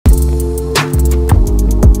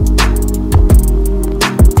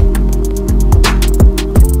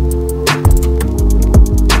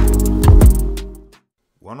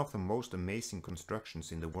most amazing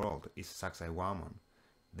constructions in the world is Sacsaywaman.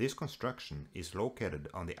 This construction is located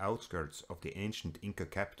on the outskirts of the ancient Inca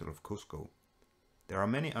capital of Cusco. There are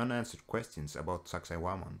many unanswered questions about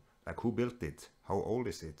Sacsaywaman, like who built it, how old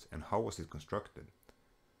is it, and how was it constructed.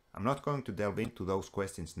 I'm not going to delve into those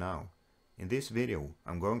questions now. In this video,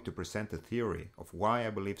 I'm going to present a theory of why I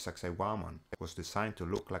believe Sacsaywaman was designed to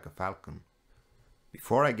look like a falcon.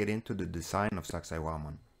 Before I get into the design of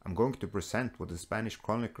Sacsaywaman, I'm going to present what the Spanish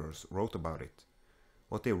chroniclers wrote about it.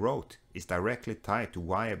 What they wrote is directly tied to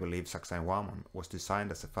why I believe Sacsaywaman was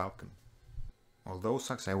designed as a falcon. Although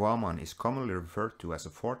Sacsaywaman is commonly referred to as a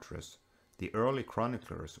fortress, the early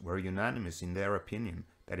chroniclers were unanimous in their opinion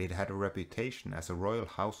that it had a reputation as a royal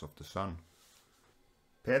house of the sun.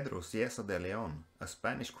 Pedro Cieza de Leon, a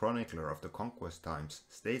Spanish chronicler of the conquest times,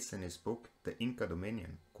 states in his book The Inca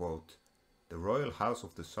Dominion, quote, "The royal house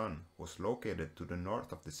of the sun was located to the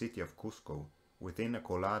north of the city of Cusco, within a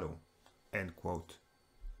colado." End quote.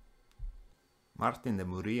 Martin de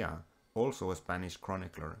Muria, also a Spanish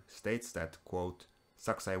chronicler, states that, quote,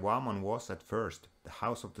 "Sacsaywaman was at first the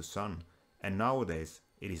house of the sun, and nowadays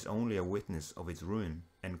it is only a witness of its ruin."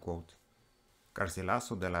 End quote.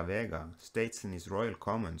 Garcilaso de la Vega states in his royal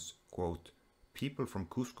comments, quote, "People from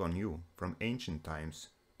Cusco knew, from ancient times,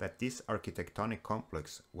 that this architectonic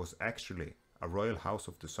complex was actually a royal house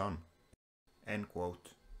of the sun." End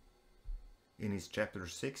quote. In his chapter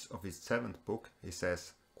 6 of his 7th book, he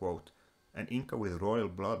says, quote, "An Inca with royal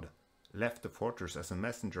blood left the fortress as a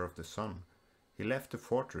messenger of the sun. He left the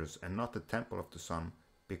fortress and not the temple of the sun,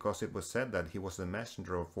 because it was said that he was the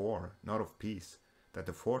messenger of war, not of peace, that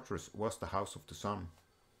the fortress was the house of the sun."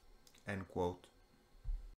 End quote.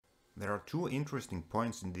 There are two interesting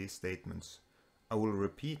points in these statements. I will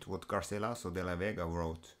repeat what Garcilaso de la Vega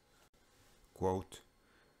wrote. Quote,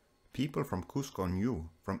 "People from Cusco knew,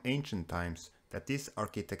 from ancient times, that this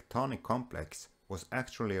architectonic complex was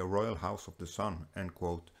actually a royal house of the sun." End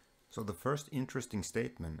quote. So the first interesting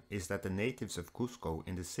statement is that the natives of Cusco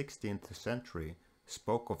in the 16th century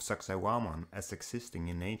spoke of Sacsaywaman as existing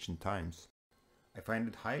in ancient times. I find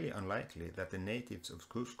it highly unlikely that the natives of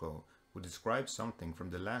Cusco would describe something from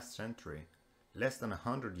the last century, less than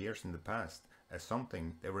 100 years in the past, as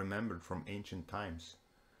something they remembered from ancient times.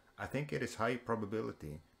 I think it is high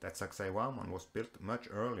probability that Sacsaywaman was built much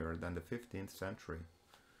earlier than the 15th century.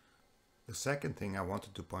 The second thing I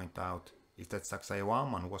wanted to point out is that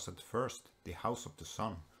Sacsaywaman was at first the house of the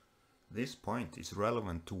sun. This point is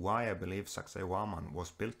relevant to why I believe Sacsaywaman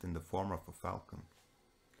was built in the form of a falcon.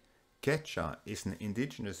 Quechua is an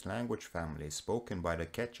indigenous language family spoken by the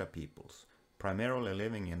Quechua peoples, primarily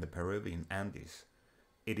living in the Peruvian Andes.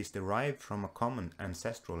 It is derived from a common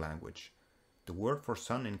ancestral language. The word for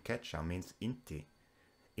sun in Quechua means Inti.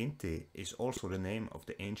 Inti is also the name of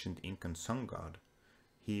the ancient Incan sun god.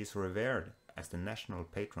 He is revered as the national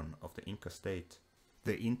patron of the Inca state.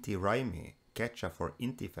 The Inti Raymi, Quechua for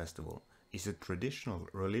Inti festival, is a traditional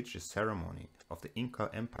religious ceremony of the Inca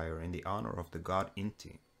Empire in the honor of the god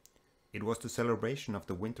Inti. It was the celebration of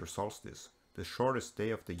the winter solstice, the shortest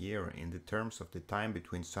day of the year in the terms of the time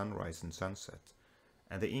between sunrise and sunset,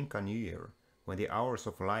 and the Inca New Year, when the hours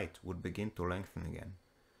of light would begin to lengthen again.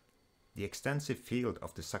 The extensive field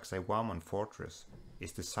of the Sacsaywaman fortress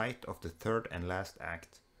is the site of the third and last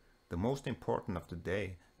act, the most important of the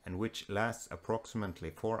day, and which lasts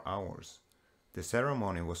approximately 4 hours. The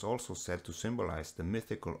ceremony was also said to symbolize the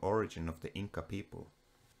mythical origin of the Inca people.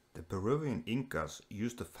 The Peruvian Incas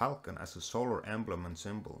used the falcon as a solar emblem and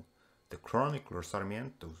symbol. The chronicler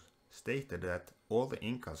Sarmiento stated that all the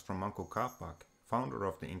Incas from Manco Cápac, founder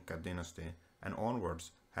of the Inca dynasty, and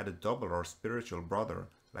onwards had a double or spiritual brother,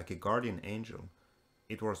 like a guardian angel.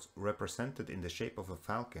 It was represented in the shape of a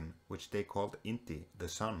falcon, which they called Inti, the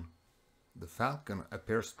sun. The falcon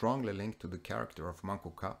appears strongly linked to the character of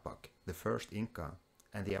Manco Cápac, the first Inca,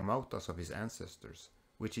 and the Amautas of his ancestors,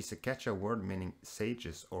 which is a Quechua word meaning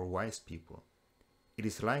sages or wise people. It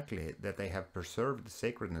is likely that they have preserved the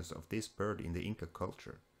sacredness of this bird in the Inca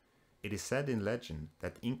culture. It is said in legend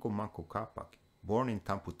that Inca Manco Cápac, born in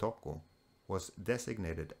Tampu Tocco, was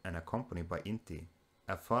designated and accompanied by Inti,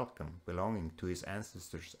 a falcon belonging to his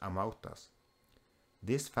ancestors Amautas.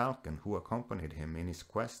 This falcon who accompanied him in his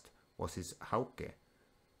quest was his jauque,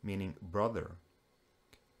 meaning brother.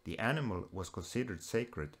 The animal was considered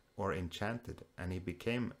sacred or enchanted, and he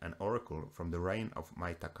became an oracle from the reign of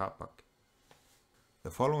Mayta Cápac.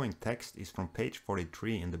 The following text is from page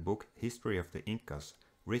 43 in the book History of the Incas,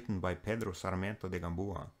 written by Pedro Sarmiento de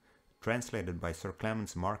Gamboa, translated by Sir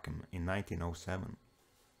Clements Markham in 1907.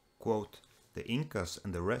 Quote, "The Incas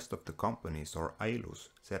and the rest of the companies or Aylus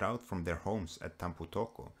set out from their homes at Tampu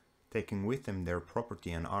Tocco, taking with them their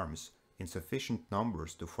property and arms in sufficient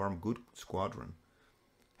numbers to form good squadron,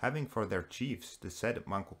 having for their chiefs the said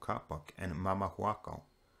Manco Capac and Mamahuaca.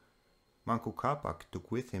 Manco Capac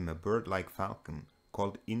took with him a bird-like falcon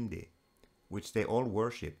called Indi, which they all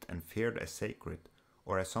worshipped and feared as sacred,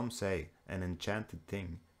 or as some say, an enchanted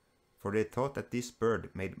thing, for they thought that this bird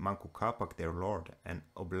made Manco Capac their lord and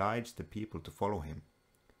obliged the people to follow him.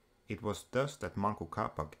 It was thus that Manco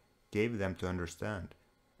Capac gave them to understand,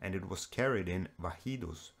 and it was carried in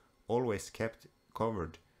vahidos, always kept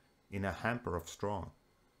covered in a hamper of straw,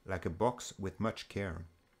 like a box with much care.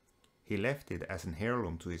 He left it as an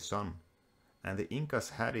heirloom to his son, and the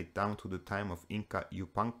Incas had it down to the time of Inca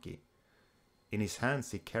Yupanqui. In his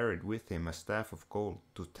hands he carried with him a staff of gold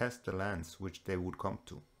to test the lands which they would come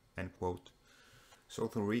to." End quote. So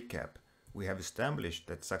to recap, we have established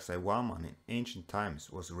that Sacsaywaman in ancient times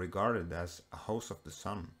was regarded as a house of the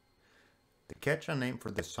sun. The Quechua name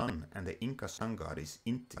for the sun and the Inca sun god is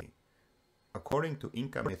Inti. According to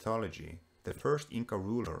Inca mythology, the first Inca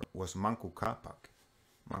ruler was Manco Capac.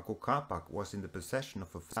 Manco Capac was in the possession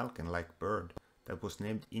of a falcon-like bird that was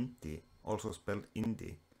named Inti, also spelled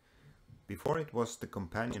Indi. Before it was the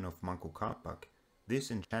companion of Manco Capac,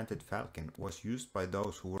 this enchanted falcon was used by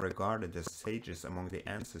those who were regarded as sages among the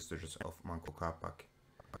ancestors of Manco Capac.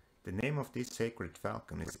 The name of this sacred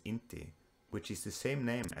falcon is Inti, which is the same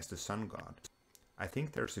name as the sun god. I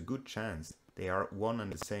think there's a good chance they are one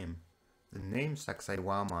and the same. The name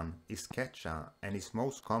Sacsaywaman is Quechua and is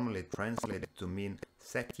most commonly translated to mean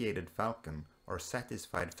satiated falcon or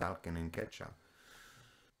satisfied falcon in Quechua.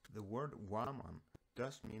 The word Waman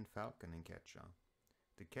does mean falcon in Quechua.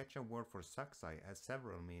 The Quechua word for Sacsay has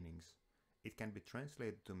several meanings. It can be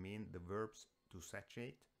translated to mean the verbs to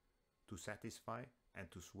satiate, to satisfy, and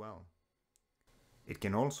to swell. It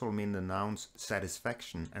can also mean the nouns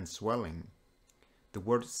satisfaction and swelling. The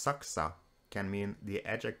word Saksa can mean the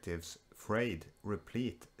adjectives frayed,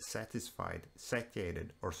 replete, satisfied,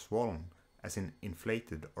 satiated, or swollen, as in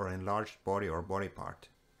inflated or enlarged body or body part.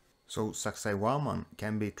 So Sacsaywaman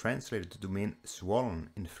can be translated to mean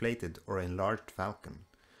swollen, inflated, or enlarged falcon.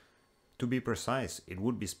 To be precise, it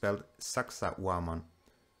would be spelled Sacsaywaman,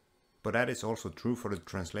 but that is also true for the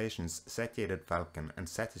translations satiated falcon and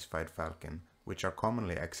satisfied falcon, which are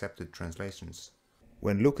commonly accepted translations.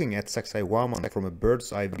 When looking at Sacsaywaman from a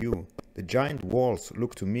bird's eye view, the giant walls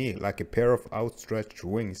look to me like a pair of outstretched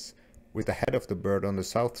wings, with the head of the bird on the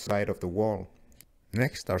south side of the wall.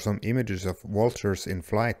 Next are some images of vultures in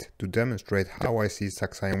flight to demonstrate how I see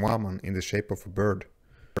Sacsaywaman in the shape of a bird.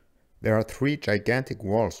 There are 3 gigantic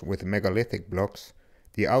walls with megalithic blocks.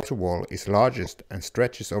 The outer wall is largest and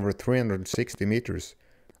stretches over 360 meters.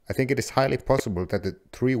 I think it is highly possible that the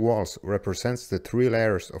 3 walls represents the 3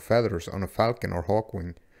 layers of feathers on a falcon or hawk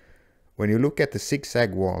wing. When you look at the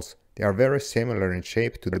zigzag walls, they are very similar in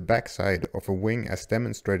shape to the backside of a wing as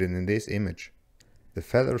demonstrated in this image. The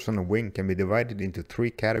feathers on a wing can be divided into 3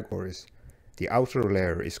 categories. The outer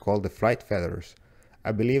layer is called the flight feathers.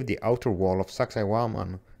 I believe the outer wall of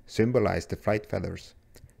Sacsaywaman symbolizes the flight feathers.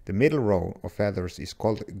 The middle row of feathers is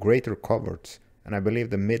called greater coverts, and I believe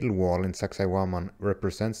the middle wall in Sacsaywaman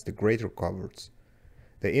represents the greater coverts.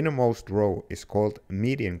 The innermost row is called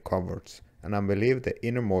median coverts, and I believe the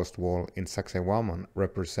innermost wall in Sacsaywaman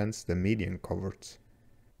represents the median coverts.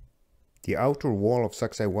 The outer wall of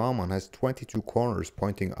Sacsaywaman has 22 corners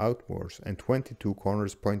pointing outwards and 22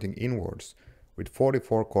 corners pointing inwards, with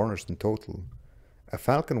 44 corners in total. A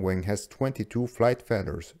falcon wing has 22 flight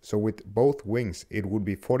feathers, so with both wings it would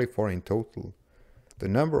be 44 in total. The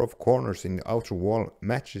number of corners in the outer wall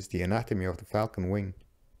matches the anatomy of the falcon wing.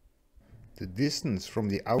 The distance from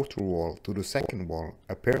the outer wall to the second wall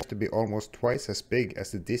appears to be almost twice as big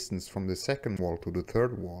as the distance from the second wall to the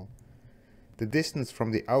third wall. The distance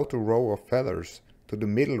from the outer row of feathers to the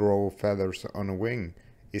middle row of feathers on a wing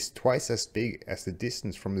is twice as big as the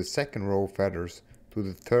distance from the second row of feathers to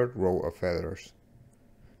the third row of feathers.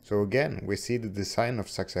 So again, we see the design of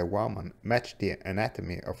Sacsaywaman match the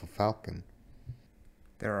anatomy of a falcon.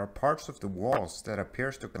 There are parts of the walls that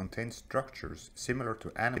appears to contain structures similar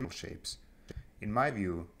to animal shapes. In my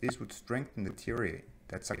view, this would strengthen the theory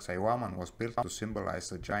that Sacsaywaman was built to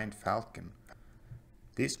symbolize a giant falcon.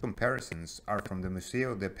 These comparisons are from the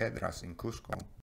Museo de Pedras in Cusco.